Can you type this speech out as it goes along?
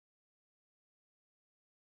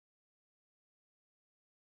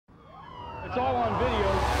It's all on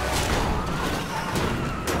video.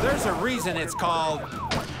 There's a reason it's called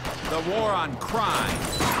the war on crime.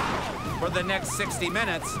 For the next 60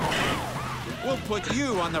 minutes, we'll put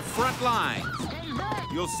you on the front lines.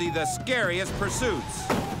 You'll see the scariest pursuits,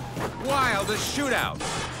 wildest shootouts,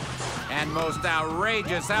 and most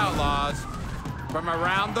outrageous outlaws from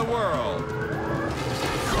around the world.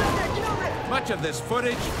 Much of this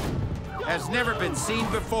footage has never been seen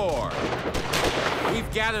before.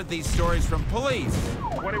 We've gathered these stories from police.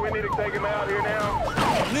 What do we need to take him out here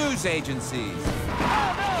now? News agencies,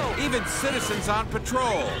 even citizens on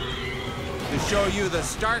patrol, to show you the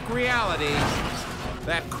stark reality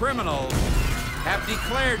that criminals have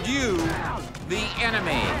declared you the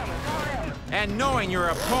enemy. And knowing your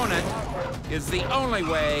opponent is the only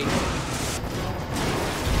way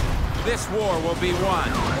this war will be won.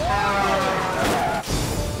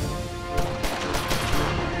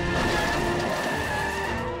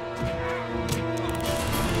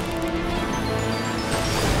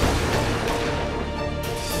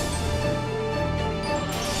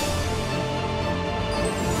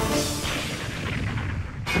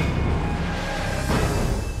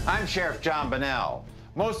 I'm Sheriff John Bunnell.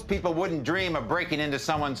 Most people wouldn't dream of breaking into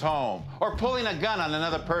someone's home or pulling a gun on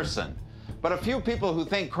another person. But a few people who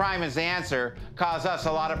think crime is the answer cause us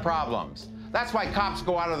a lot of problems. That's why cops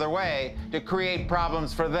go out of their way to create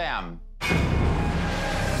problems for them.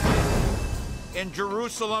 In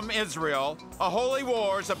Jerusalem, Israel, a holy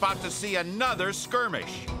war is about to see another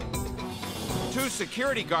skirmish. 2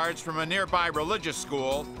 security guards from a nearby religious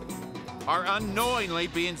school are unknowingly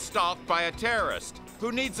being stalked by a terrorist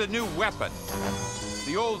who needs a new weapon.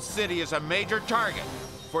 The old city is a major target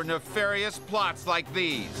for nefarious plots like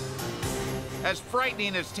these. As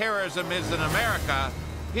frightening as terrorism is in America,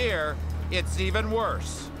 here it's even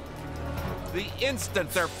worse. The instant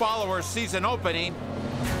their follower sees an opening,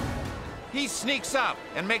 he sneaks up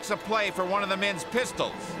and makes a play for one of the men's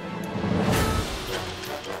pistols.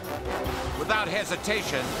 Without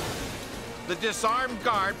hesitation, the disarmed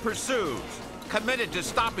guard pursues, committed to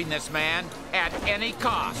stopping this man at any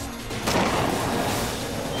cost.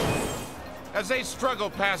 As they struggle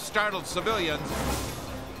past startled civilians,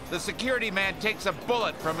 the security man takes a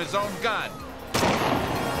bullet from his own gun.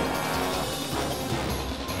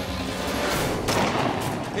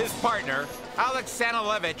 His partner, Alex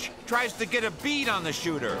Sanilevich, tries to get a bead on the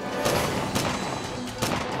shooter,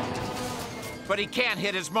 but he can't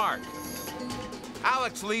hit his mark.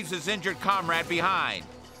 Alex leaves his injured comrade behind.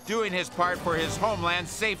 Doing his part for his homeland's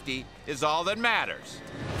safety is all that matters.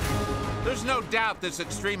 There's no doubt this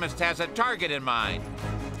extremist has a target in mind.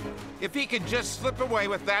 If he can just slip away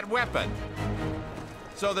with that weapon.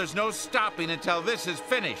 So there's no stopping until this is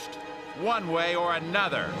finished, one way or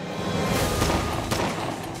another.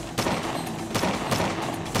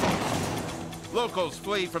 Locals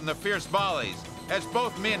flee from the fierce volleys as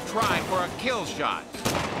both men try for a kill shot.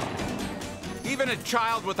 Even a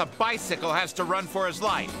child with a bicycle has to run for his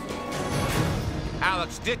life.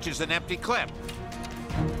 Alex ditches an empty clip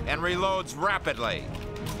and reloads rapidly,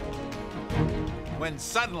 when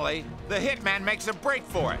suddenly the hitman makes a break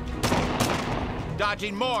for it,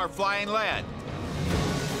 dodging more flying lead.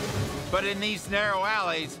 But in these narrow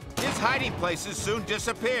alleys, his hiding places soon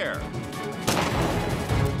disappear.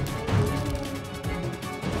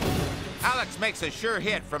 Alex makes a sure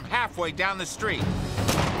hit from halfway down the street,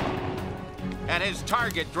 and his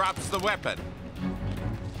target drops the weapon.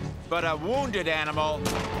 But a wounded animal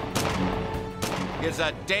is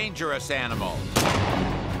a dangerous animal.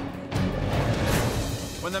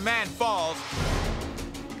 When the man falls,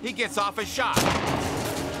 he gets off a shot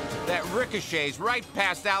that ricochets right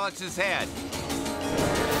past Alex's head.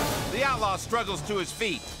 The outlaw struggles to his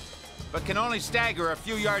feet, but can only stagger a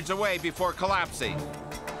few yards away before collapsing.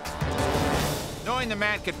 Knowing the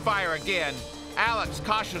man could fire again, Alex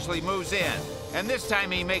cautiously moves in, and this time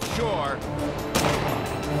he makes sure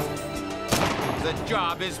the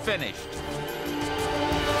job is finished.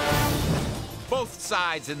 Both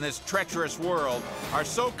sides in this treacherous world are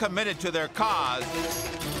so committed to their cause,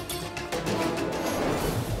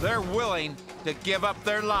 they're willing to give up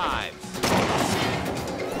their lives.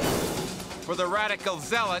 For the radical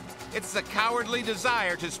zealot, it's the cowardly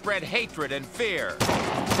desire to spread hatred and fear.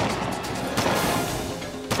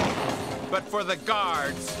 But for the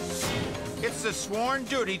guards, it's the sworn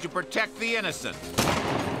duty to protect the innocent.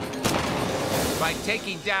 By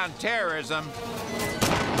taking down terrorism,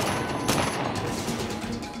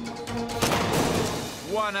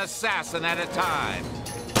 one assassin at a time.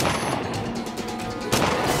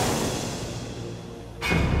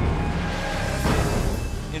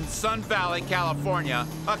 In Sun Valley, California,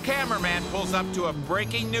 a cameraman pulls up to a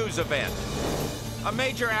breaking news event. A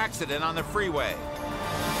major accident on the freeway.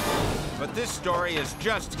 But this story is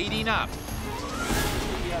just heating up.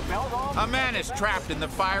 A man is trapped in the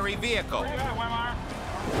fiery vehicle.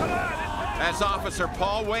 As Officer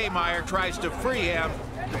Paul Waymeyer tries to free him,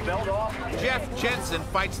 Jeff Jensen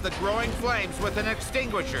fights the growing flames with an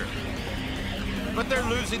extinguisher. But they're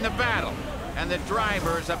losing the battle, and the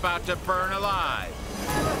driver is about to burn alive.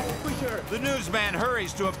 The newsman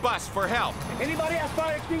hurries to a bus for help. Anybody has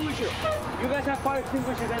fire extinguisher? You guys have fire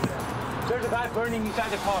extinguisher? There's a guy burning inside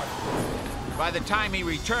the car. By the time he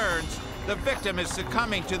returns, the victim is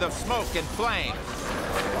succumbing to the smoke and flames.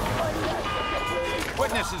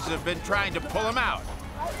 Witnesses have been trying to pull him out.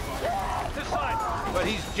 But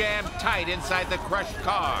he's jammed tight inside the crushed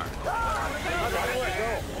car.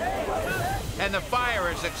 And the fire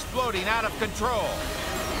is exploding out of control.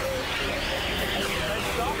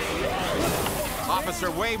 Officer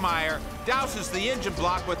Waymeyer douses the engine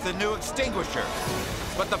block with the new extinguisher.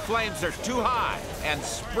 But the flames are too high and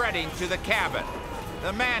spreading to the cabin.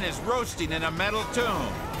 The man is roasting in a metal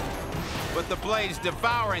tomb. With the blaze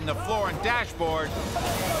devouring the floor and dashboard,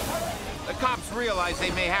 the cops realize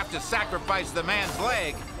they may have to sacrifice the man's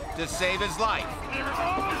leg to save his life.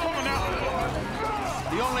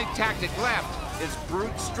 The only tactic left is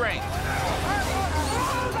brute strength.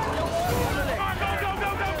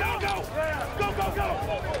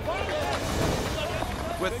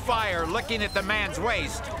 With fire licking at the man's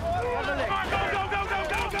waist,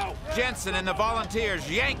 Jensen and the volunteers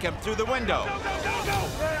yank him through the window.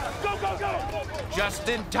 Just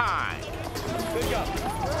in time.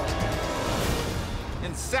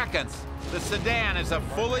 In seconds, the sedan is a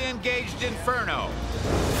fully engaged inferno.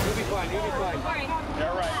 You'll be fine, you'll be fine.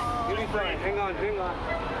 Yeah, right. You'll be fine. Hang on, hang on.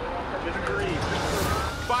 Just breathe.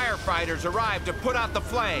 Firefighters arrive to put out the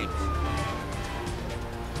flames.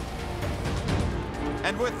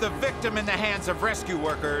 And with the victim in the hands of rescue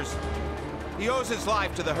workers, he owes his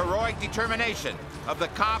life to the heroic determination of the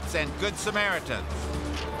cops and Good Samaritans.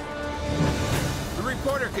 The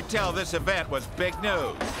reporter could tell this event was big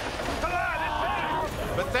news.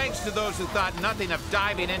 But thanks to those who thought nothing of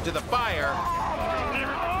diving into the fire,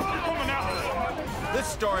 this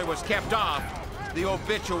story was kept off the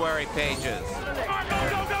obituary pages.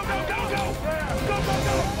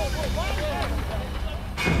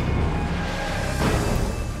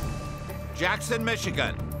 Jackson,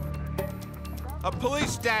 Michigan. A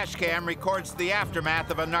police dash cam records the aftermath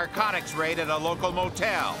of a narcotics raid at a local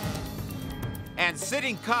motel. And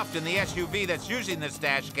sitting cuffed in the SUV that's using this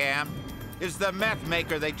dash cam is the meth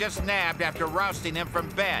maker they just nabbed after rousting him from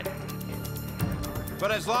bed. But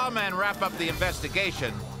as lawmen wrap up the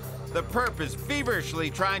investigation, the perp is feverishly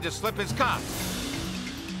trying to slip his cuffs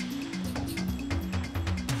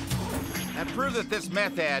and prove that this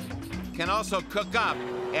meth head can also cook up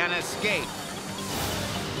and escape.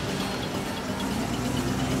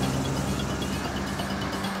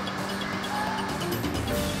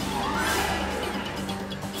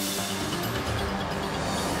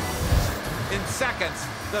 In seconds,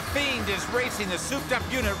 the fiend is racing the souped-up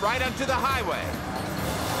unit right onto the highway.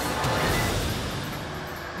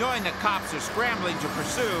 Knowing the cops are scrambling to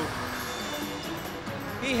pursue,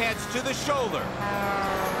 he heads to the shoulder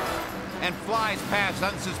and flies past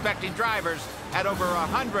unsuspecting drivers at over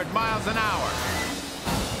 100 miles an hour.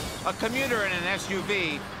 A commuter in an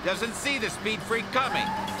SUV doesn't see the speed freak coming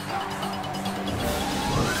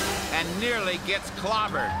and nearly gets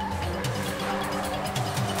clobbered.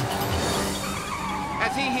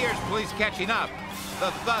 As he hears police catching up,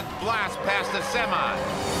 the thug blasts past a semi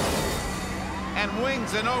and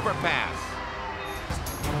wings an overpass.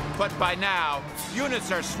 But by now,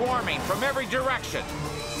 units are swarming from every direction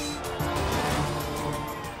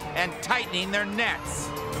and tightening their nets.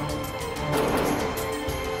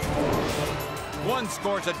 One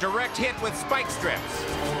scores a direct hit with spike strips.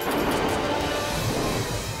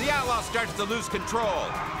 The outlaw starts to lose control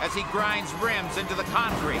as he grinds rims into the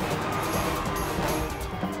concrete.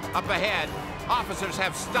 Up ahead, officers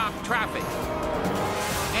have stopped traffic.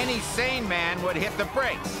 Any sane man would hit the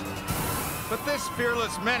brakes. But this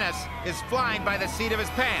fearless menace is flying by the seat of his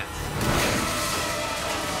pants.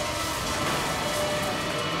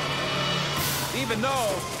 Even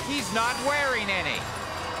though he's not wearing any.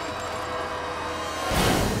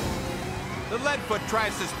 The Leadfoot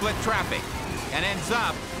tries to split traffic and ends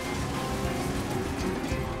up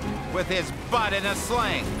with his butt in a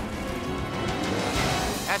sling.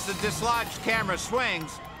 As the dislodged camera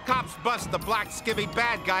swings, cops bust the black skivvy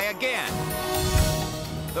bad guy again.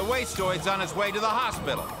 The wastoid's on his way to the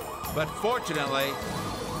hospital, but fortunately,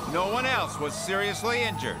 no one else was seriously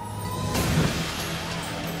injured.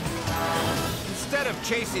 Instead of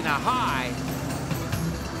chasing a high,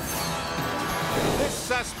 This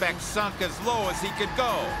suspect sunk as low as he could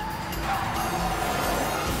go.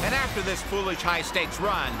 And after this foolish high-stakes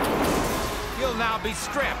run, he'll now be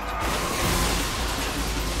stripped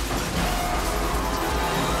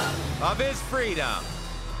of his freedom.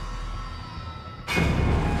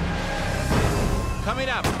 Coming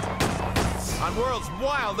up on World's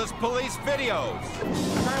Wildest Police Videos.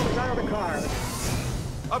 Out of the car.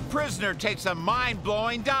 A prisoner takes a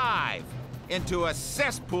mind-blowing dive into a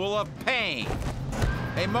cesspool of pain.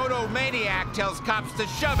 A motomaniac tells cops to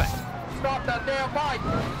shove it. Stop that damn bike!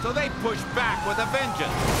 So they push back with a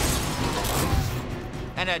vengeance.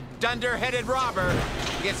 And a dunder-headed robber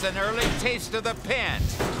gets an early taste of the pen.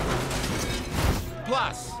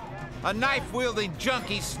 Plus, a knife-wielding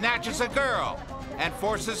junkie snatches a girl and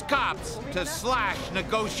forces cops to slash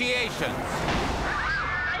negotiations.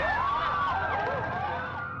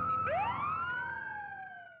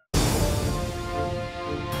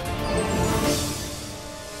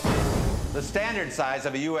 The standard size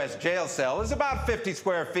of a U.S. jail cell is about 50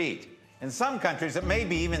 square feet. In some countries, it may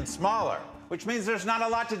be even smaller, which means there's not a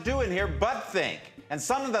lot to do in here but think. And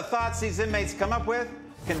some of the thoughts these inmates come up with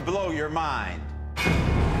can blow your mind.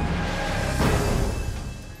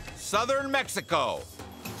 Southern Mexico.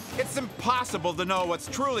 It's impossible to know what's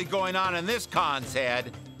truly going on in this con's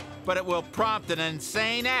head, but it will prompt an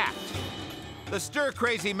insane act. The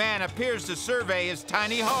stir-crazy man appears to survey his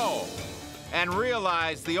tiny home and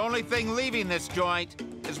realize the only thing leaving this joint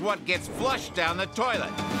is what gets flushed down the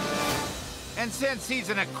toilet. And since he's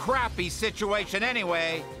in a crappy situation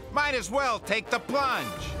anyway, might as well take the plunge.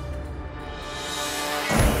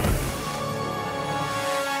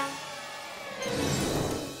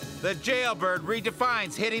 The jailbird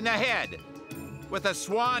redefines hitting the head with a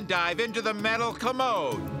swan dive into the metal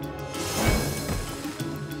commode.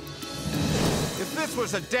 If this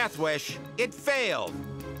was a death wish, it failed,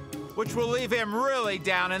 which will leave him really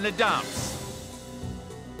down in the dumps.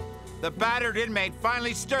 The battered inmate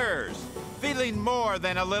finally stirs, feeling more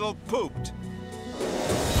than a little pooped.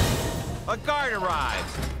 A guard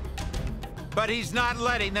arrives, but he's not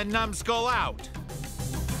letting the numbskull out.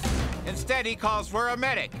 Instead, he calls for a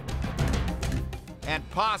medic and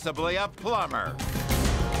possibly a plumber.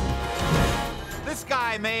 This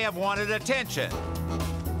guy may have wanted attention,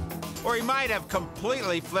 or he might have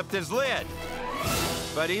completely flipped his lid.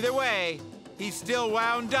 But either way, he's still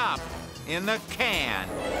wound up in the can.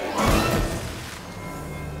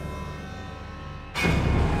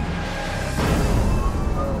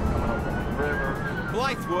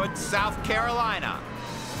 Blythewood, South Carolina.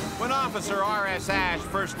 When Officer R.S. Ash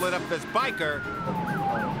first lit up this biker,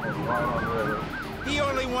 he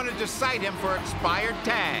only wanted to cite him for expired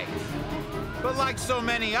tags. But like so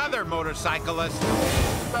many other motorcyclists,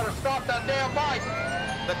 Better stop that damn bike!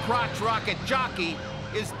 the crotch rocket jockey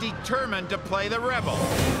is determined to play the rebel.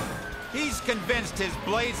 He's convinced his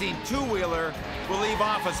blazing two-wheeler will leave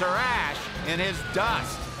Officer Ash in his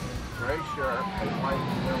dust. Very sharp.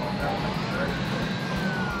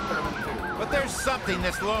 But there's something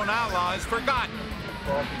this lone outlaw has forgotten.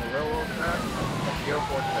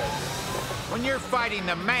 When you're fighting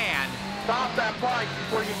the man, Stop that bike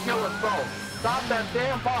before you kill us both. Stop that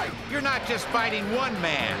damn bike! you're not just fighting one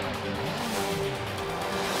man.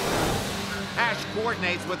 Ash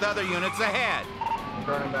coordinates with other units ahead.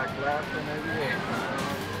 Turning back left and maybe 8.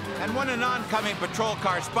 And when an oncoming patrol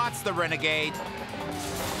car spots the renegade,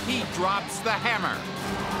 he drops the hammer.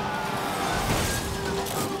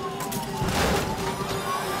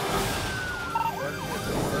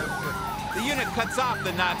 The unit cuts off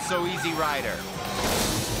the not-so-easy rider,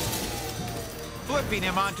 flipping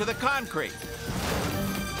him onto the concrete.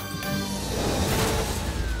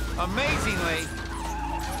 Amazingly,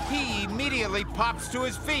 he immediately pops to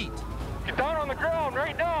his feet. Get down on the ground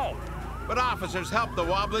right now! But officers help the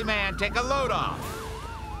wobbly man take a load off,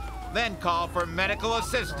 then call for medical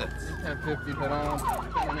assistance. 1050 put on.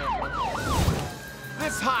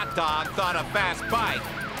 This hot dog thought a fast bike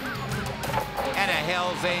and a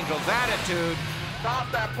Hell's Angels attitude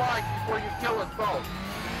Stop that bike before you kill us both.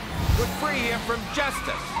 would free him from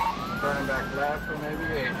justice. Turning back left and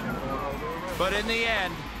maybe 8. But in the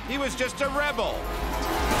end, he was just a rebel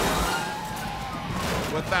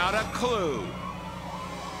without a clue.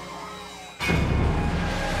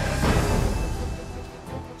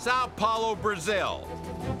 Sao Paulo, Brazil.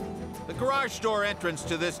 The garage door entrance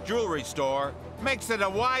to this jewelry store makes it a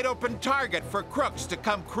wide-open target for crooks to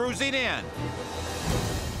come cruising in.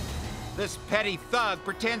 This petty thug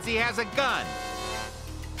pretends he has a gun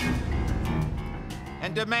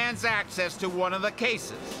and demands access to one of the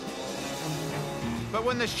cases. But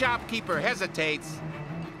when the shopkeeper hesitates,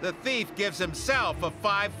 The thief gives himself a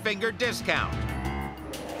 5-finger discount.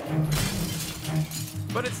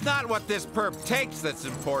 But it's not what this perp takes that's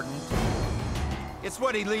important. It's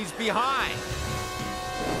what he leaves behind.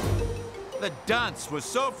 The dunce was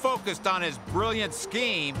so focused on his brilliant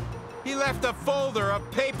scheme, he left a folder of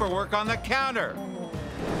paperwork on the counter.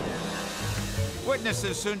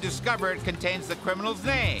 Witnesses soon discover it contains the criminal's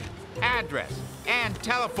name, address, and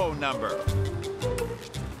telephone number.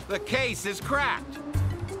 The case is cracked.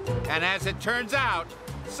 And as it turns out,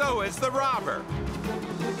 so is the robber.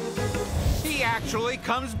 He actually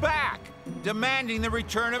comes back, demanding the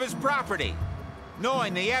return of his property,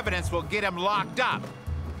 knowing the evidence will get him locked up.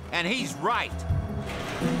 And he's right.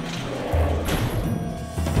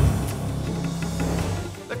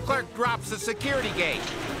 The clerk drops the security gate,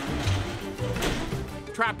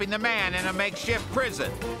 trapping the man in a makeshift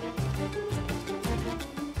prison.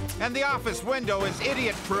 And the office window is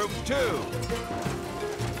idiot-proof, too.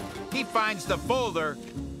 He finds the folder,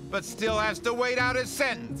 but still has to wait out his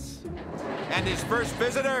sentence. And his first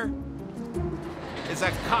visitor is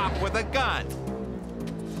a cop with a gun.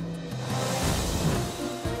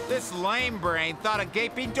 This lame brain thought a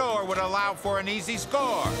gaping door would allow for an easy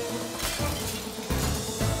score.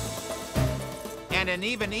 And an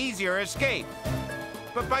even easier escape.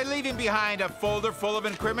 But by leaving behind a folder full of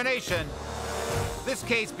incrimination, this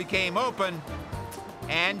case became open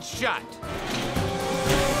and shut.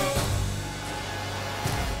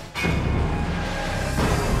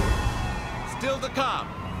 Still to come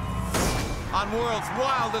on world's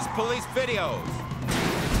wildest police videos.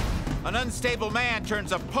 An unstable man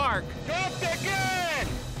turns a park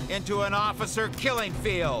into an officer killing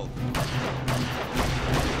field.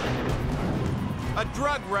 A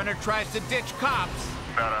drug runner tries to ditch cops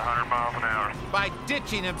about 100 miles an hour by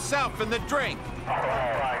ditching himself in the drink. Oh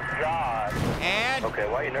my God. And Okay,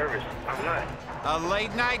 why are you nervous? I'm not. a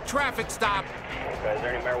late-night traffic stop Okay, is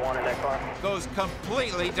there any marijuana in that car? goes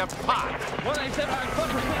completely to pot.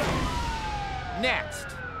 187. Next.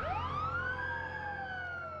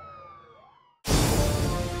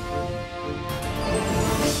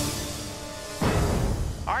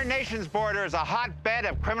 Our nation's border is a hotbed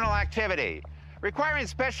of criminal activity, requiring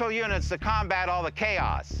special units to combat all the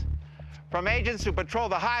chaos. From agents who patrol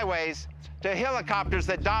the highways to helicopters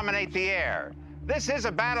that dominate the air. This is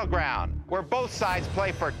a battleground where both sides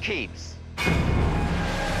play for keeps.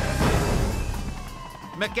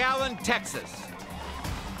 McAllen, Texas.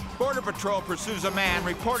 Border Patrol pursues a man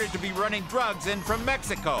reported to be running drugs in from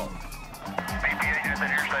Mexico. BP agent at the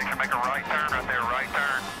intersection, make a right turn right there, right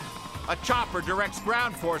turn. A chopper directs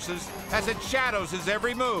ground forces as it shadows his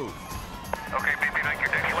every move. Okay, BP, make your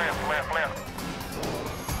duty left, left,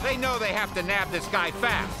 left. They know they have to nab this guy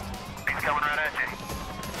fast He's coming right at you.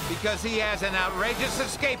 because he has an outrageous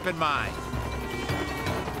escape in mind.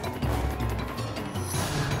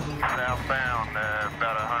 Southbound,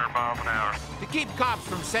 about 100 miles an hour. To keep cops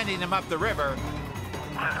from sending him up the river,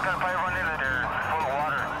 Just gonna play run into there, full of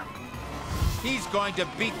water. he's going to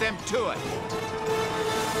beat them to it.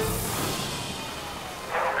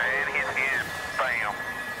 And hits again, bam.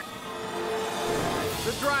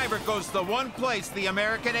 The driver goes the one place the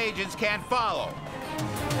American agents can't follow,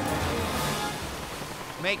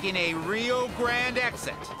 making a Rio Grande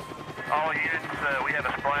exit. All units, we have a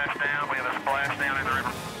splashdown. We have a splashdown in the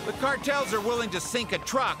river. The cartels are willing to sink a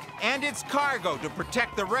truck and its cargo to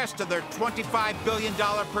protect the rest of their $25 billion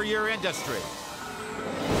per year industry.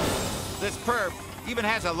 This perp even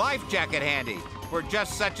has a life jacket handy for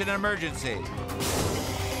just such an emergency. And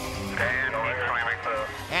he's swimming.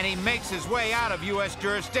 And he makes his way out of U.S.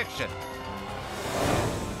 jurisdiction.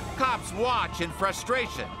 Cops watch in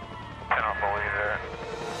frustration, Cannot believe that.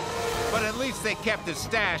 but at least they kept his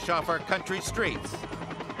stash off our country streets.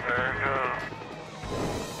 There it goes.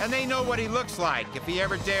 And they know what he looks like if he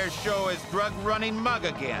ever dares show his drug-running mug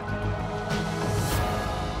again.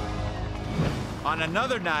 On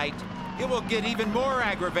another night, it will get even more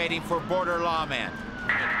aggravating for border lawmen.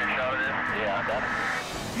 Yeah, I got it.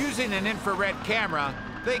 Using an infrared camera,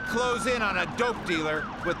 they close in on a dope dealer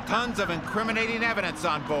with tons of incriminating evidence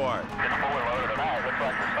on board. It's fully loaded. Looks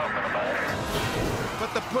like there's something about it.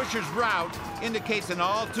 But the pusher's route indicates an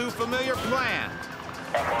all-too-familiar plan.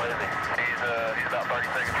 How far is he? He's about 30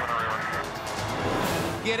 seconds from the river.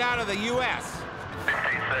 Get out of the U.S.,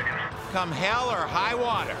 15 seconds. come hell or high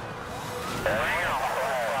water. Bam! Oh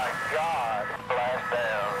my God! Blast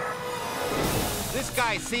down. This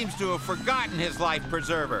guy seems to have forgotten his life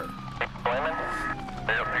preserver, Swimming?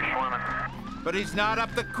 Yep, he's swimming. but he's not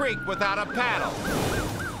up the creek without a paddle.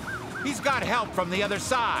 He's got help from the other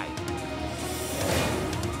side.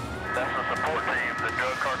 That's the support team. The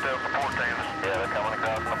drug cartel support teams. Yeah, they're coming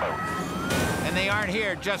across in the boat. And they aren't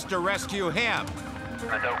here just to rescue him.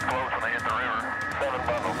 The dope floats when they hit the river. 7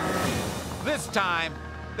 bundles. This time,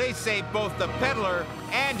 they save both the peddler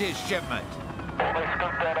and his shipment. They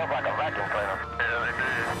scooped that up like a vacuum cleaner. Yeah, they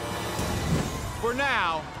did. For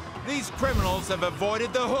now, these criminals have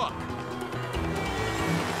avoided the hook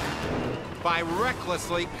by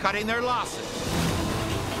recklessly cutting their losses.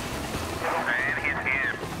 And hit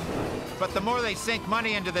him. But the more they sink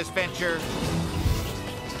money into this venture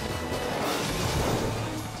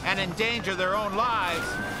and endanger their own lives,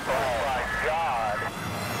 Oh my God.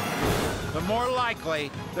 the more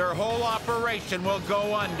likely their whole operation will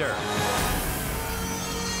go under.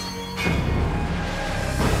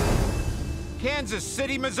 Kansas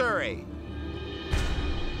City, Missouri.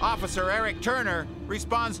 Officer Eric Turner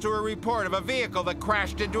responds to a report of a vehicle that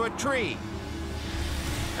crashed into a tree.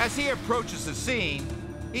 As he approaches the scene,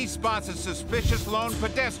 he spots a suspicious lone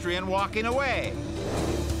pedestrian walking away.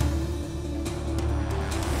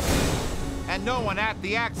 And no one at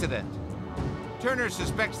the accident. Turner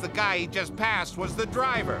suspects the guy he just passed was the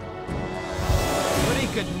driver. But he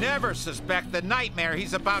could never suspect the nightmare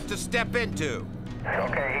he's about to step into.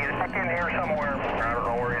 Okay, he's stuck in here somewhere. I don't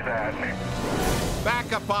know where he's at.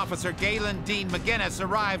 Backup Officer Galen Dean McGinnis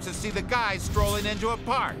arrives to see the guy strolling into a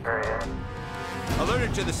park.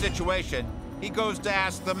 Alerted to the situation, he goes to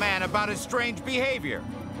ask the man about his strange behavior.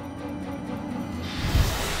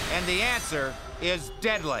 And the answer is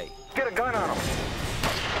deadly. Get a gun on him.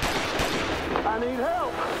 I need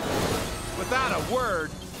help. Without a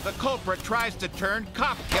word, the culprit tries to turn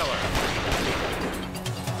cop killer.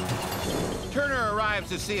 Turner arrives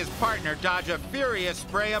to see his partner dodge a furious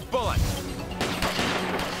spray of bullets.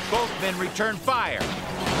 Both men return fire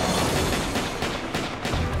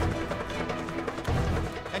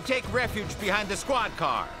and take refuge behind the squad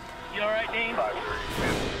car. You all right, Dean?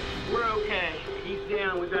 5-3. We're okay. He's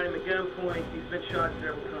down. We got him at gunpoint. He's been shot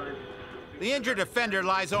several times. The injured offender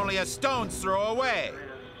lies only a stone's throw away.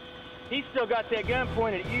 He's still got that gun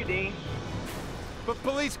pointed at you, Dean. But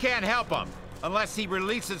police can't help him unless he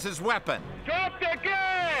releases his weapon. Drop the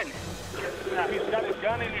gun! Now, he's got his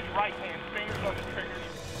gun in his right hand, fingers on the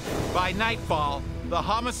trigger. By nightfall, the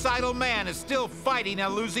homicidal man is still fighting a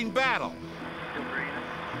losing battle.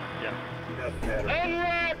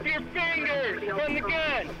 Unwrap your fingers from the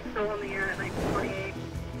gun!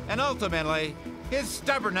 And ultimately, his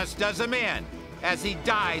stubbornness does him in as he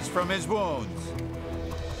dies from his wounds.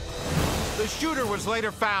 The shooter was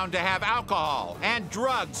later found to have alcohol and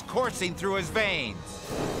drugs coursing through his veins.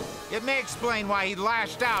 It may explain why he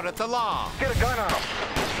lashed out at the law. Get a gun on him.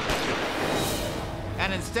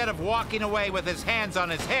 And instead of walking away with his hands on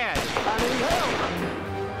his head, I need help!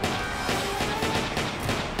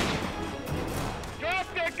 Drop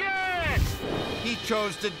the gun! he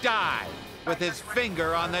chose to die with his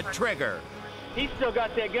finger on the trigger. He's still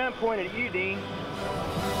got that gun pointed at you, Dean.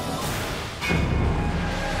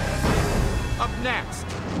 Up next,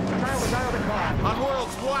 on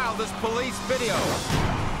World's Wildest Police Video,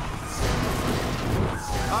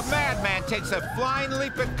 a madman takes a flying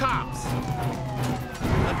leap at cops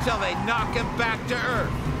until they knock him back to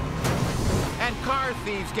earth. And car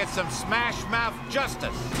thieves get some smash-mouth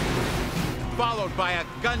justice, followed by a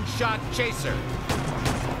gunshot chaser.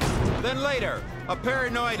 Then later, a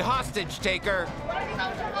paranoid hostage taker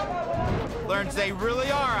learns they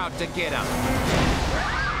really are out to get him.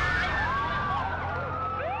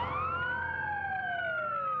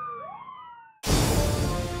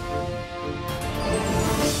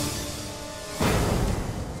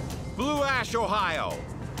 Blue Ash, Ohio.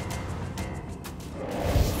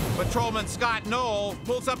 Patrolman Scott Knoll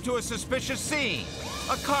pulls up to a suspicious scene,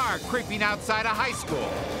 a car creeping outside a high school.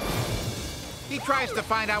 He tries to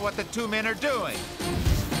find out what the two men are doing,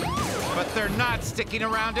 but they're not sticking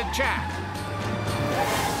around to chat.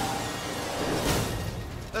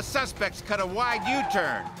 The suspects cut a wide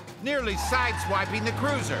U-turn, nearly sideswiping the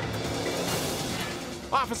cruiser.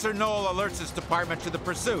 Officer Knoll alerts his department to the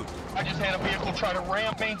pursuit. I just had a vehicle try to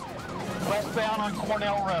ram me westbound on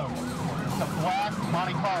Cornell Road. It's a black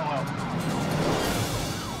Monte Carlo.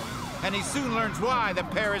 And he soon learns why the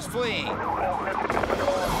pair is fleeing.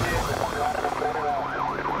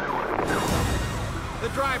 The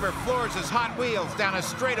driver floors his Hot Wheels down a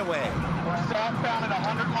straightaway. We're southbound at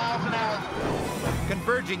 100 miles an hour.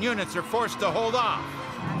 Converging units are forced to hold off.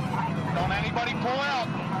 Don't anybody pull out.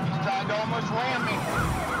 He's trying to almost ram me.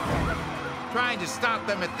 Trying to stop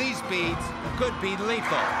them at these speeds could be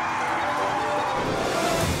lethal.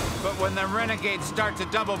 But when the renegades start to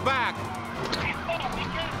double back,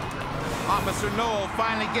 Officer Knoll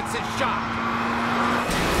finally gets his shot.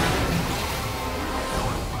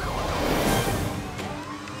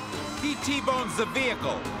 T-bones the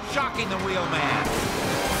vehicle, shocking the wheelman.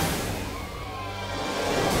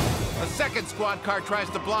 A second squad car tries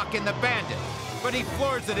to block in the bandit, but he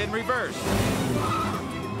floors it in reverse,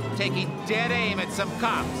 taking dead aim at some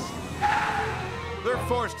cops. They're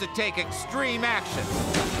forced to take extreme action.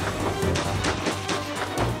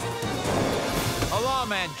 A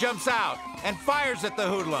lawman jumps out and fires at the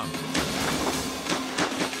hoodlum.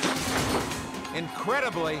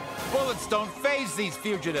 Incredibly, bullets don't faze these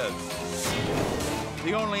fugitives.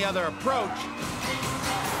 The only other approach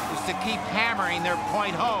is to keep hammering their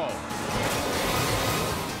point home.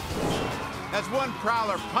 As one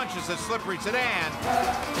prowler punches a slippery sedan,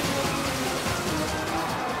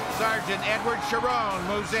 Sergeant Edward Sharon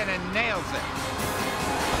moves in and nails it.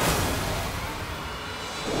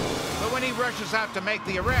 But when he rushes out to make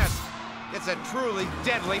the arrest, it's a truly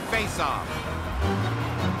deadly face-off.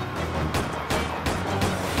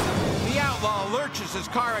 The outlaw lurches his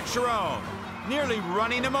car at Sharon, nearly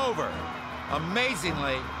running him over.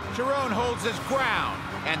 Amazingly, Sharon holds his ground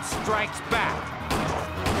and strikes back.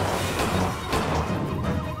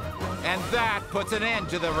 And that puts an end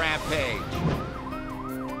to the rampage.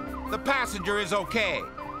 The passenger is okay,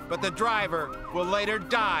 but the driver will later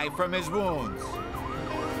die from his wounds.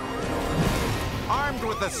 Armed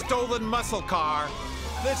with a stolen muscle car,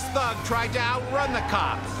 this thug tried to outrun the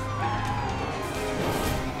cops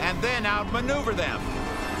and then outmaneuver them.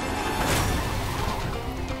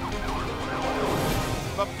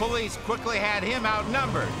 But police quickly had him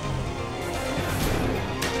outnumbered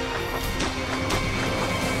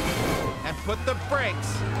and put the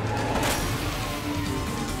brakes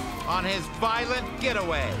on his violent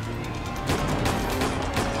getaway.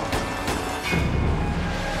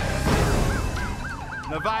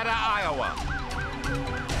 Nevada, Iowa.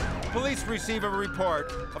 Police receive a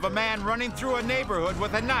report of a man running through a neighborhood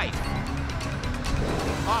with a knife.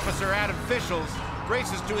 Officer Adam Fischels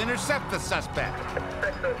races to intercept the suspect.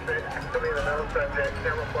 606, believe another subject,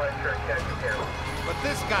 camouflage shirt, khaki camera. But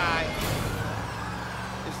this guy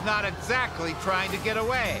is not exactly trying to get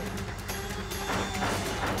away.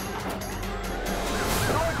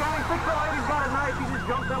 Sorry, County, fix the lady's got a knife. He just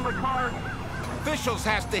jumped on my car. Fischels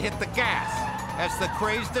has to hit the gas as the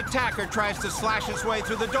crazed attacker tries to slash his way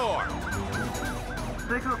through the door.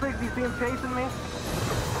 606, you see him chasing me?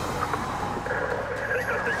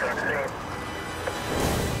 606, I'm seeing.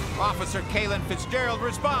 Officer Kalen Fitzgerald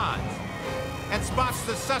responds and spots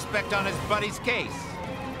the suspect on his buddy's case.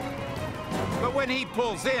 But when he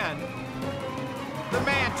pulls in, the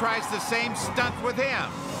man tries the same stunt with him.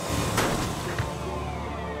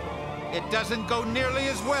 It doesn't go nearly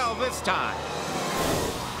as well this time.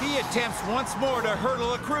 He attempts once more to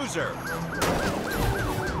hurdle a cruiser,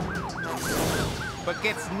 but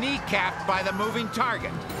gets kneecapped by the moving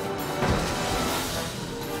target.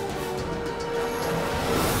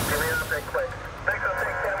 Give me an update quick.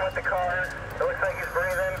 606, him with the car. It looks like he's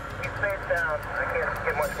breathing. He's face down. I can't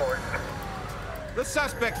get much more. The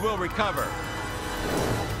suspect will recover,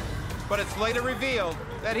 but it's later revealed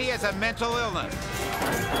that he has a mental illness,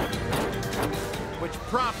 which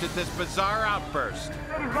prompted this bizarre outburst.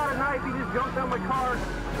 He's got a knife. He just jumped on my car.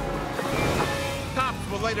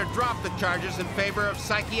 Cops will later drop the charges in favor of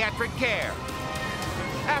psychiatric care.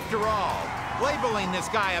 After all, labeling this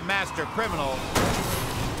guy a master criminal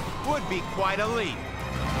would be quite a leap.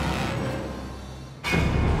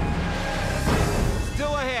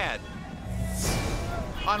 Still ahead,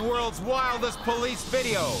 on world's wildest police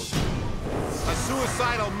videos, a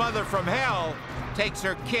suicidal mother from hell takes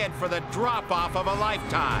her kid for the drop-off of a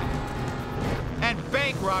lifetime. And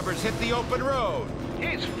bank robbers hit the open road.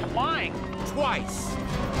 He's flying. Twice.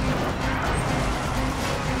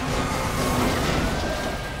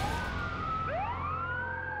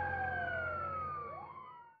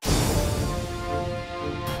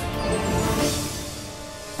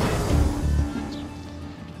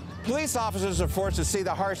 Police officers are forced to see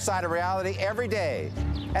the harsh side of reality every day,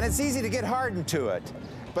 and it's easy to get hardened to it.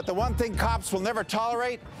 But the one thing cops will never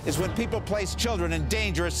tolerate is when people place children in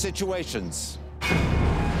dangerous situations.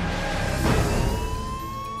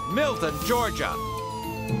 Milton, Georgia.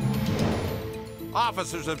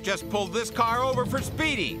 Officers have just pulled this car over for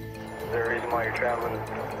speeding. Is there a reason why you're traveling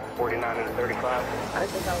 49 and 35? I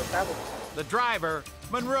think I was traveling. The driver,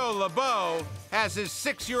 Monroe LeBeau, has his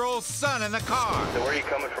 6-year-old son in the car. So where are you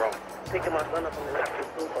coming from? Picking my son up from the after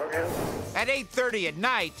school program. At 8:30 at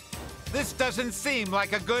night, this doesn't seem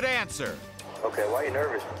like a good answer. Okay, why are you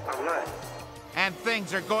nervous? I'm not. And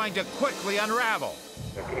things are going to quickly unravel.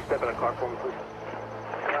 Can you step in the car for me, please?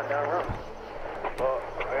 I'm not down wrong. Well,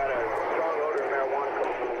 I got a strong odor of marijuana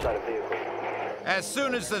coming from inside the vehicle. As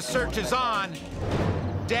soon as the search is on,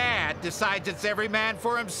 dad decides it's every man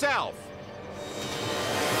for himself.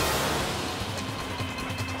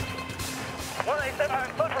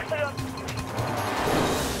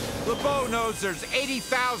 187 LeBeau knows there's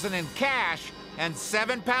 $80,000 in cash and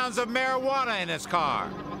 7 pounds of marijuana in his car.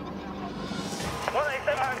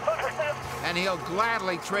 187 And he'll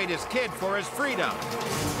gladly trade his kid for his freedom.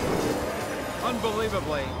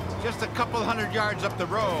 Unbelievably, just a couple hundred yards up the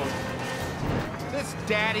road, this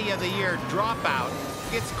Daddy of the Year dropout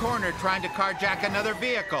gets cornered trying to carjack another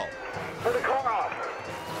vehicle. For the car off.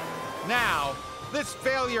 Now, this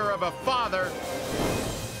failure of a father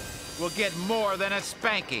will get more than a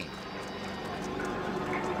spanking.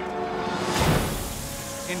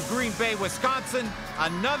 In Green Bay, Wisconsin,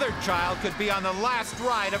 another child could be on the last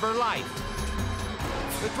ride of her life.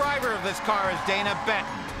 The driver of this car is Dana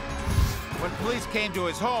Benton. When police came to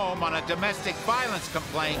his home on a domestic violence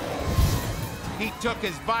complaint, he took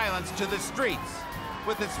his violence to the streets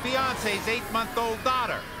with his fiance's 8-month-old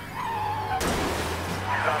daughter.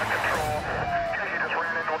 He's out of control. He just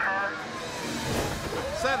ran into a car.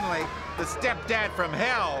 Suddenly, the stepdad from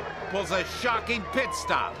hell pulls a shocking pit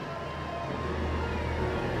stop.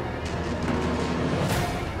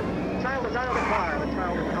 The child is out of the car. The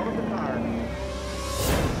child is out of the car.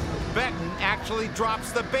 Benton actually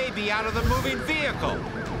drops the baby out of the moving vehicle.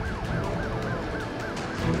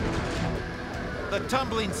 The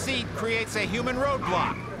tumbling seat creates a human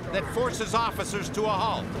roadblock that forces officers to a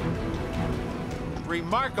halt.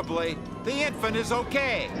 Remarkably, the infant is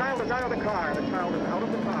okay. The child is out of the car. The child is out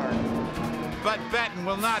of the car. But Benton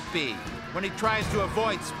will not be when he tries to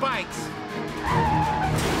avoid spikes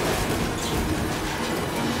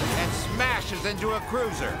and smashes into a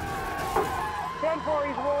cruiser. 10-4,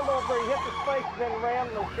 he's rolled over. He hit the spikes, then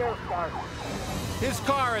rammed the sheriff's car. His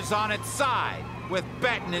car is on its side, with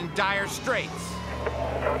Benton in dire straits. He's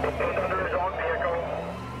under his own vehicle.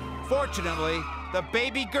 Fortunately, the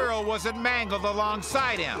baby girl wasn't mangled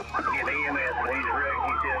alongside him. Get EMS, he's wrecked.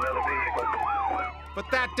 He's in another vehicle. But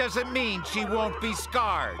that doesn't mean she won't be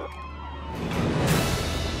scarred.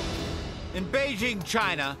 In Beijing,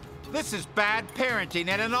 China, this is bad parenting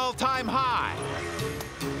at an all-time high.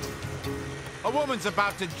 A woman's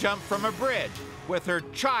about to jump from a bridge with her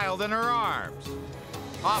child in her arms.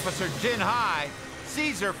 Officer Jin Hai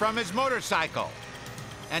sees her from his motorcycle.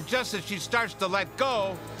 And just as she starts to let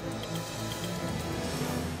go,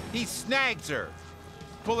 he snags her,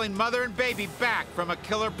 pulling mother and baby back from a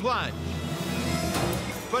killer plunge.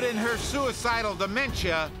 But in her suicidal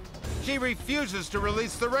dementia, she refuses to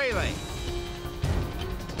release the railing.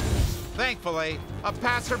 Thankfully, a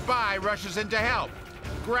passerby rushes in to help,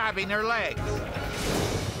 grabbing her legs.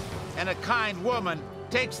 And a kind woman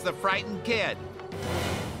takes the frightened kid.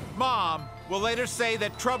 Mom will later say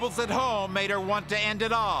that troubles at home made her want to end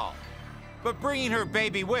it all. But bringing her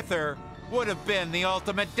baby with her would have been the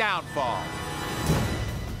ultimate downfall.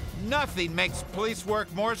 Nothing makes police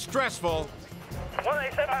work more stressful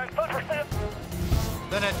 187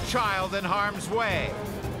 than a child in harm's way.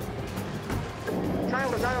 The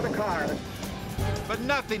child is out of the car. But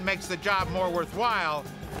nothing makes the job more worthwhile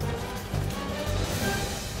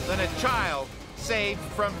than a child saved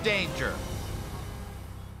from danger.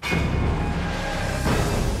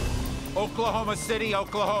 Oklahoma City,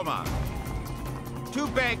 Oklahoma. 2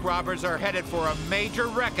 bank robbers are headed for a major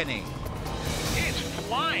reckoning. It's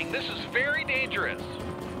flying. This is very dangerous.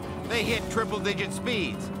 They hit triple-digit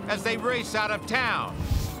speeds as they race out of town.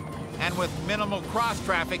 And with minimal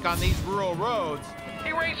cross-traffic on these rural roads,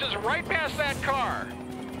 He races right past that car.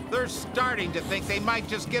 they're starting to think they might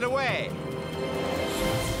just get away.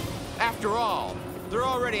 After all, they're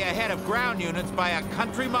already ahead of ground units by a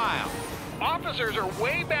country mile. Officers are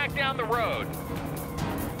way back down the road.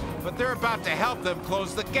 But they're about to help them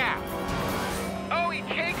close the gap. Oh, he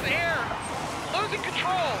takes air. Losing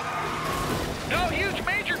control. No, huge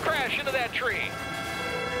major crash into that tree.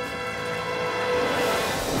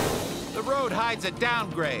 The road hides a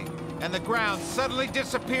downgrade, and the ground suddenly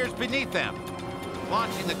disappears beneath them,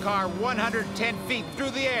 launching the car 110 feet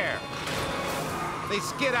through the air. They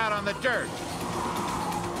skid out on the dirt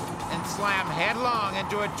and slam headlong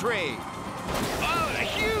into a tree. Oh, a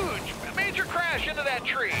huge major crash into that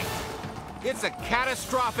tree. It's a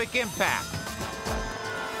catastrophic impact.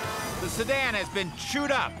 The sedan has been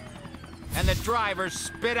chewed up, and the driver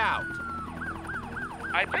spit out.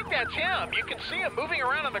 I think that's him. You can see him moving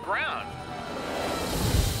around on the ground.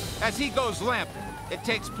 As he goes limp, it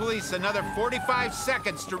takes police another 45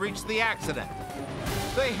 seconds to reach the accident.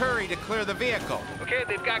 They hurry to clear the vehicle, Okay,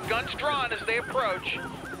 they've got guns drawn as they approach.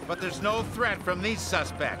 but there's no threat from these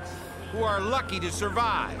suspects, who are lucky to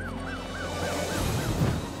survive.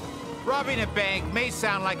 Robbing a bank may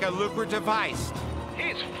sound like a lucrative heist,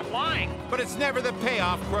 He's flying. but it's never the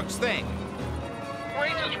payoff crooks think.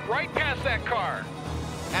 Races right past that car.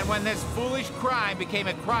 And when this foolish crime became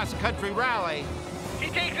a cross-country rally, He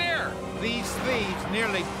takes air. these thieves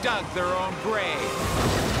nearly dug their own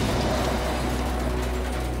grave.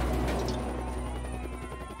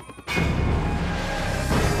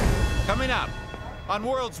 Coming up on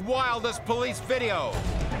World's Wildest Police Video,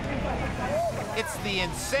 it's the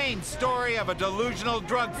insane story of a delusional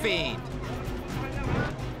drug fiend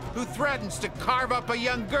who threatens to carve up a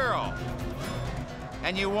young girl.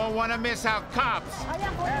 And you won't want to miss how cops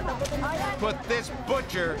put this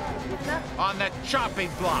butcher on the chopping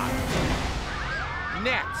block.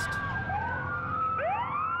 Next.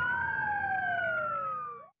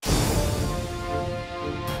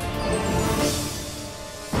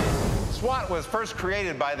 SWAT was first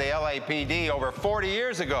created by the LAPD over 40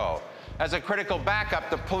 years ago as a critical backup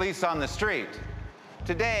to police on the street.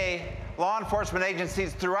 Today, law enforcement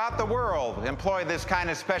agencies throughout the world employ this kind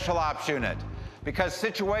of special ops unit because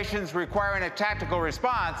situations requiring a tactical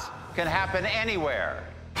response can happen anywhere.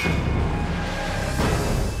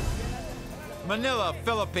 Manila,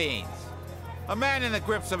 Philippines. A man in the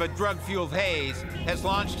grips of a drug-fueled haze has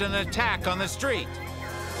launched an attack on the street.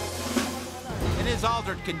 In his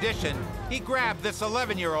altered condition, he grabbed this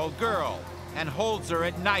 11-year-old girl and holds her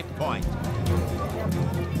at knife point.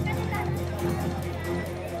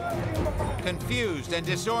 Confused and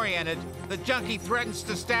disoriented, the junkie threatens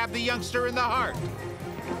to stab the youngster in the heart.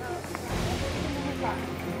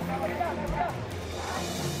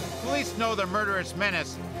 Police know the murderous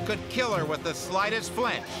menace could kill her with the slightest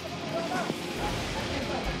flinch.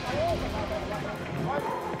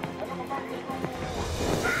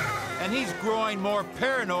 And he's growing more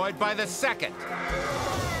paranoid by the second.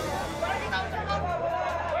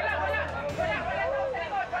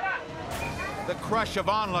 The crush of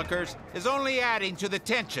onlookers is only adding to the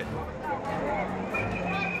tension.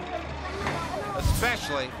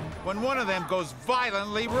 Especially when one of them goes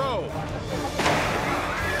violently rogue.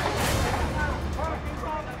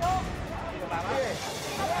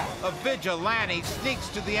 A vigilante sneaks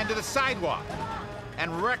to the end of the sidewalk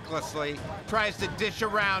and recklessly tries to dish a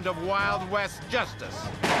round of Wild West justice.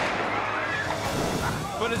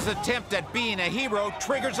 But his attempt at being a hero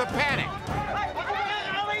triggers a panic.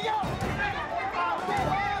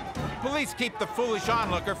 Police keep the foolish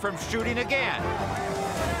onlooker from shooting again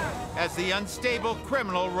as the unstable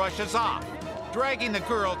criminal rushes off, dragging the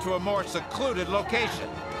girl to a more secluded location.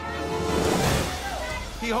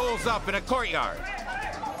 He holds up in a courtyard,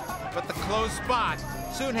 but the closed spot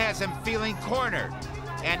soon has him feeling cornered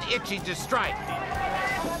and itching to strike.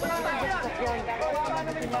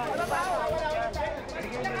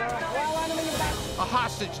 A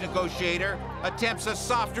hostage negotiator attempts a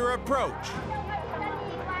softer approach.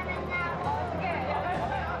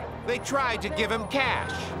 They tried to give him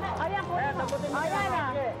cash.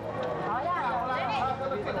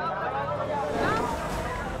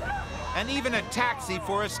 And even a taxi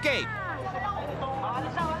for escape.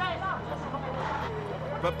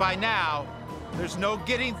 But by now, there's no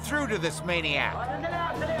getting through to this maniac.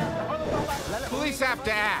 Police have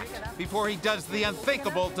to act before he does the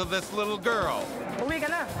unthinkable to this little girl.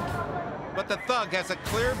 But the thug has a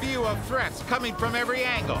clear view of threats coming from every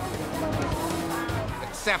angle.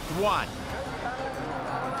 Except one.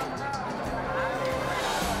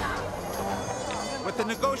 With the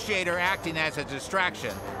negotiator acting as a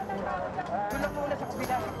distraction,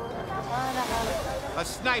 a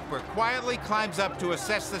sniper quietly climbs up to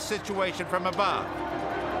assess the situation from above.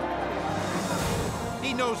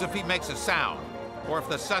 He knows if he makes a sound, or if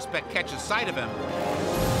the suspect catches sight of him,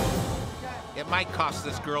 it might cost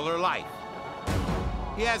this girl her life.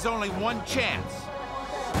 He has only one chance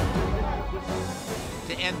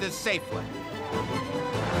to end this safely.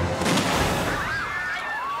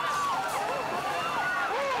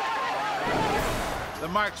 The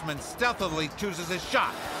marksman stealthily chooses his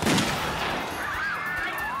shot.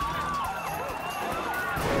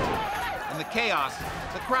 In the chaos,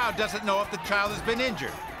 the crowd doesn't know if the child has been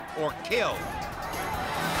injured or killed.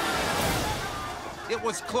 It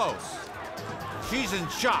was close. She's in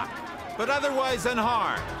shock, but otherwise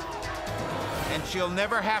unharmed. And she'll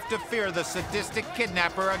never have to fear the sadistic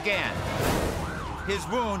kidnapper again. His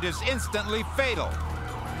wound is instantly fatal.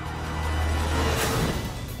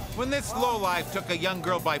 When this lowlife took a young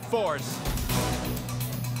girl by force,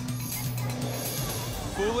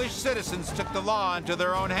 foolish citizens took the law into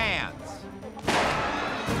their own hands.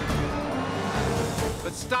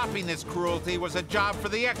 But stopping this cruelty was a job for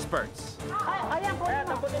the experts.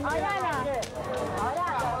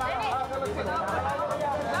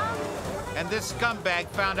 And this scumbag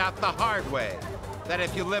found out the hard way that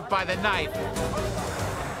if you live by the knife,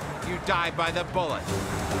 you die by the bullet.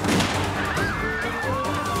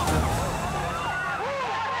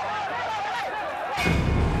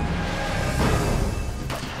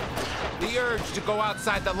 The urge to go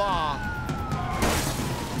outside the law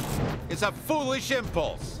is a foolish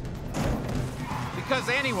impulse. Because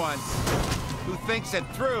anyone who thinks it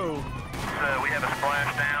through we have a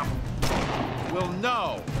splashdown. will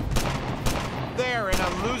know they're in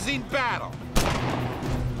a losing battle.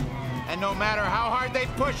 And no matter how hard they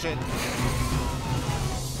push it,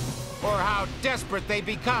 or how desperate they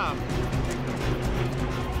become,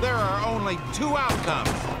 there are only two outcomes: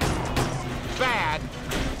 bad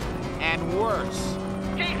and worse.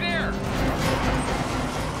 Take there!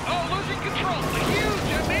 Oh, losing control! A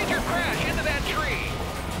huge, major crash into that tree!